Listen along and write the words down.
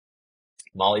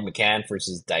Molly McCann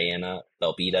versus Diana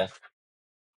Belbita.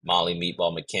 Molly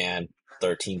Meatball McCann,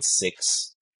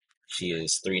 13-6. She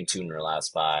is 3-2 in her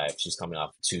last five. She's coming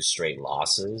off two straight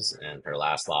losses, and her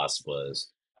last loss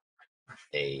was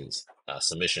a,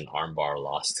 submission armbar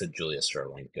loss to Julia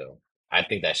Stoliarenko. I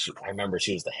think that I remember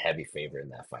she was the heavy favorite in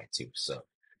that fight too. So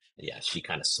yeah, she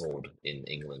kind of sold in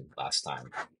England last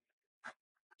time.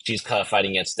 She's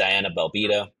fighting against Diana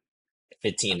Belbita,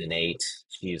 15-8.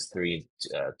 She's 2-3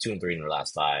 in her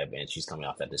last five, and she's coming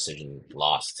off that decision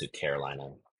loss to Carolina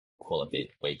Kolovic.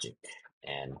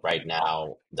 And right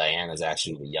now, Diana's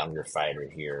actually the younger fighter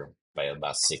here by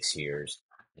about 6 years,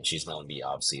 and she's going to be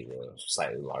obviously the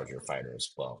slightly larger fighter as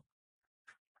well.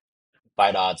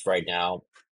 Fight odds right now,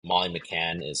 Molly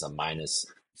McCann is a minus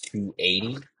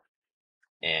 280,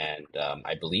 and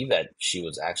I believe that she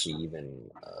was actually even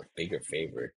a bigger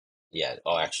favorite. Yeah.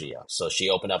 Oh, actually, yeah. So she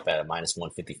opened up at a minus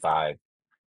 155,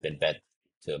 been bet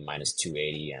to minus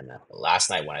 280, and last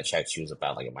night when I checked, she was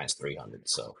about like a minus 300.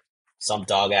 So some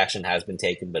dog action has been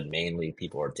taken, but mainly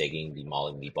people are taking the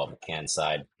Molly Meatball McCann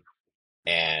side.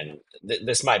 And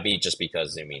this might be just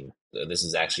because, I mean, this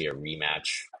is actually a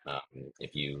rematch.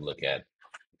 If you look at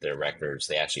their records,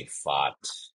 they actually fought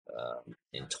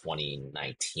in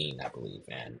 2019, I believe,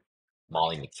 and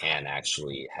Molly McCann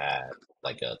actually had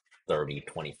like a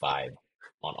 30-25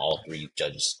 on all three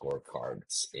judges'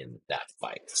 scorecards in that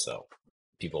fight. So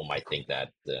people might think that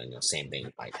the same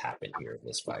thing might happen here in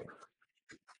this fight.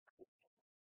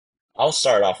 I'll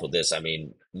start off with this. I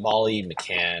mean, Molly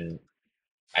McCann,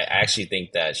 I actually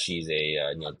think that she's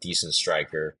a decent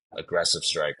striker, aggressive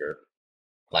striker,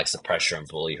 likes to pressure and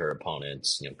bully her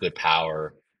opponents. Good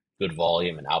power, good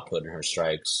volume and output in her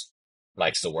strikes.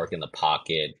 Likes to work in the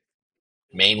pocket.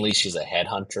 Mainly, she's a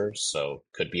headhunter, so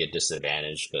could be a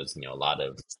disadvantage because a lot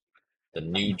of the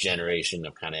new generation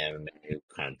of kind of MMA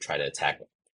kind of try to attack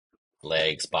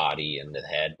legs, body, and the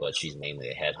head, but she's mainly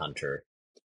a headhunter.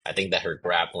 I think that her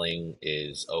grappling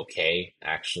is okay,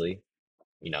 actually.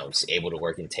 Is able to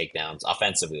work in takedowns,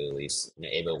 offensively at least,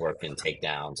 able to work in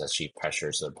takedowns as she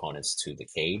pressures the opponents to the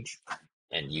cage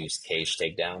and use cage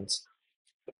takedowns.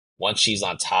 Once she's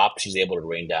on top, she's able to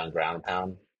rain down ground and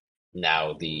pound.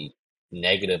 Now, the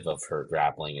negative of her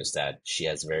grappling is that she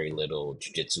has very little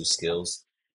jiu-jitsu skills,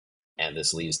 and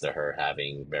this leads to her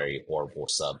having very horrible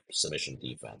submission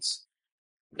defense.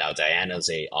 Now, Diana's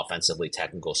a offensively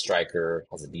technical striker,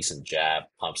 has a decent jab,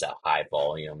 pumps out high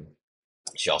volume.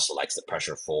 She also likes to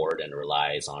pressure forward and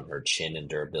relies on her chin and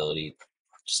durability,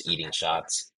 just eating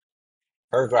shots.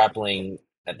 Her grappling,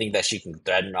 I think that she can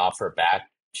threaten off her back.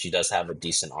 She does have a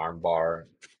decent arm bar,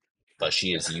 but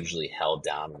she is usually held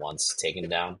down once taken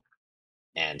down.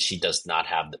 And she does not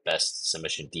have the best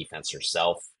submission defense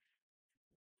herself.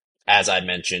 As I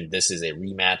mentioned, this is a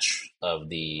rematch of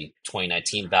the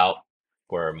 2019 bout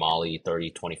where Molly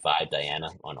 30-25 Diana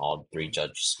on all three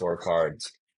judge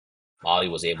scorecards. Molly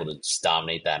was able to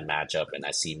dominate that matchup, and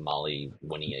I see Molly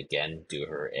winning again due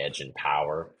to her edge and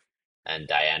power and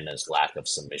Diana's lack of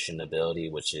submission ability,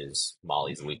 which is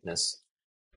Molly's weakness.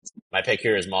 My pick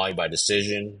here is Molly by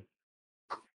decision.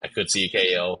 I could see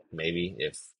a KO, maybe,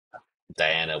 if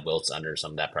Diana wilts under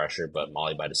some of that pressure, but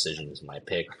Molly by decision is my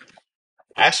pick.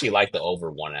 I actually like the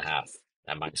over 1.5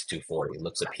 at minus 240. It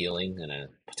looks appealing and a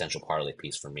potential parlay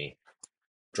piece for me.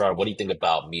 Gerard, what do you think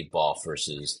about Meatball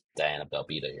versus Diana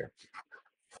Belbita here?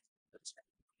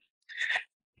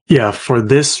 Yeah, for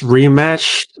this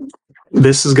rematch,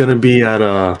 this is going to be at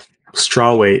a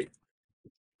straw weight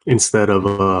instead of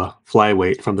a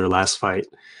flyweight from their last fight.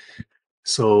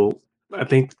 So I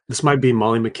think this might be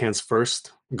Molly McCann's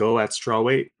first go at straw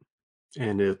weight,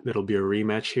 and it'll be a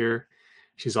rematch here.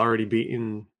 She's already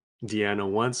beaten Diana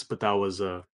once, but that was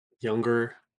a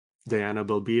younger Diana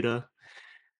Belbita.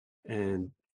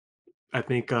 And I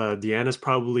think Diana's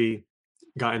probably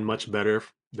gotten much better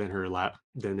than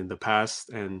than in the past,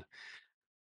 and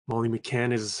Molly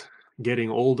McCann is getting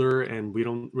older, and we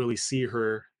don't really see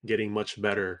her getting much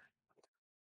better.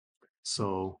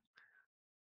 So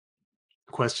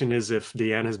the question is if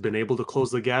Diana has been able to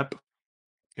close the gap,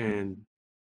 and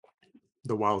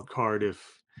the wild card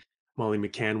if Molly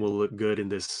McCann will look good in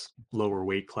this lower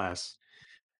weight class.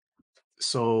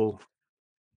 So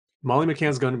Molly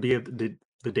McCann's going to be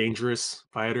the dangerous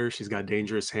fighter. She's got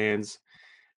dangerous hands,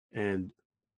 and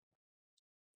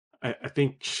I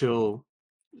think she'll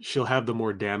have the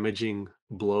more damaging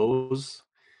blows.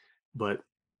 But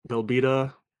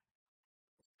Velbita,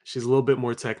 she's a little bit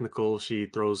more technical. She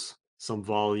throws some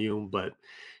volume, but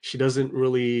she doesn't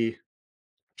really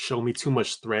show me too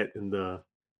much threat in the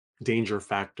danger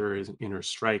factor in her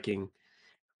striking.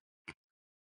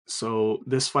 So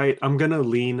this fight, I'm gonna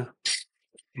lean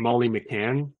Molly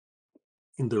McCann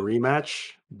in the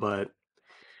rematch, but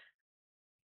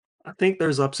I think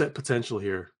there's upset potential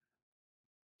here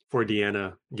for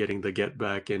Deanna getting the get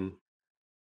back and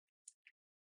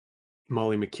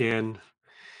Molly McCann.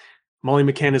 Molly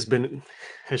McCann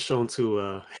has shown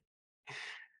to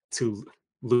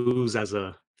lose as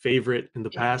a favorite in the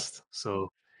Mhm. past.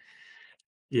 So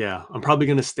yeah, I'm probably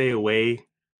gonna stay away.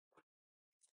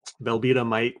 Belbita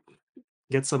might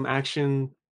get some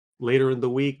action later in the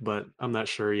week, but I'm not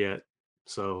sure yet.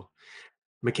 So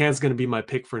McCann's gonna be my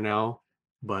pick for now,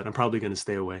 but I'm probably gonna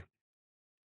stay away.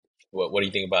 What do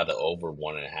you think about the over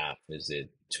 1.5? Is it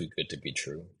too good to be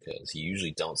true? Because you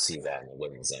usually don't see that in a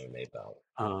women's MMA bout.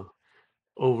 Uh,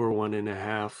 over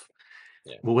 1.5.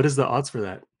 Yeah, Well, what is the odds for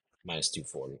that? minus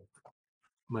 240.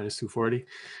 Minus 240.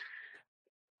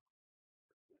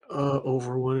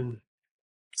 Over one.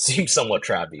 Seems somewhat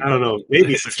I trappy, don't know.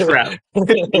 Maybe it's a trap.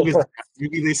 maybe, but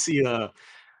maybe they see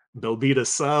Belbita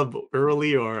sub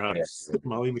early or yeah,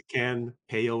 Molly McCann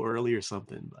KO early or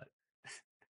something. But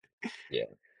yeah,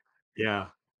 yeah,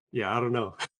 yeah, I don't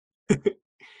know.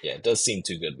 yeah. It does seem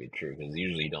too good to be true because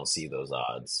usually you don't see those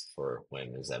odds for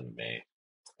women's MMA.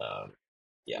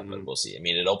 Yeah, but Mhm. we'll see. I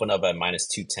mean, it opened up at minus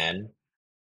 210,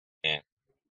 and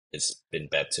it's been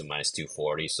bet to minus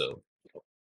 240. So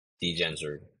DGens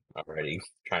are already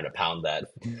trying to pound that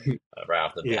right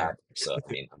off the Yeah. bat. So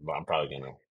I mean, I'm probably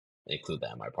gonna include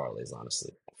that in my parlays.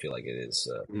 Honestly, I feel like it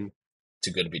is Mhm.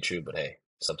 too good to be true. But hey,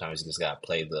 sometimes you just gotta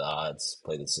play the odds,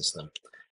 play the system.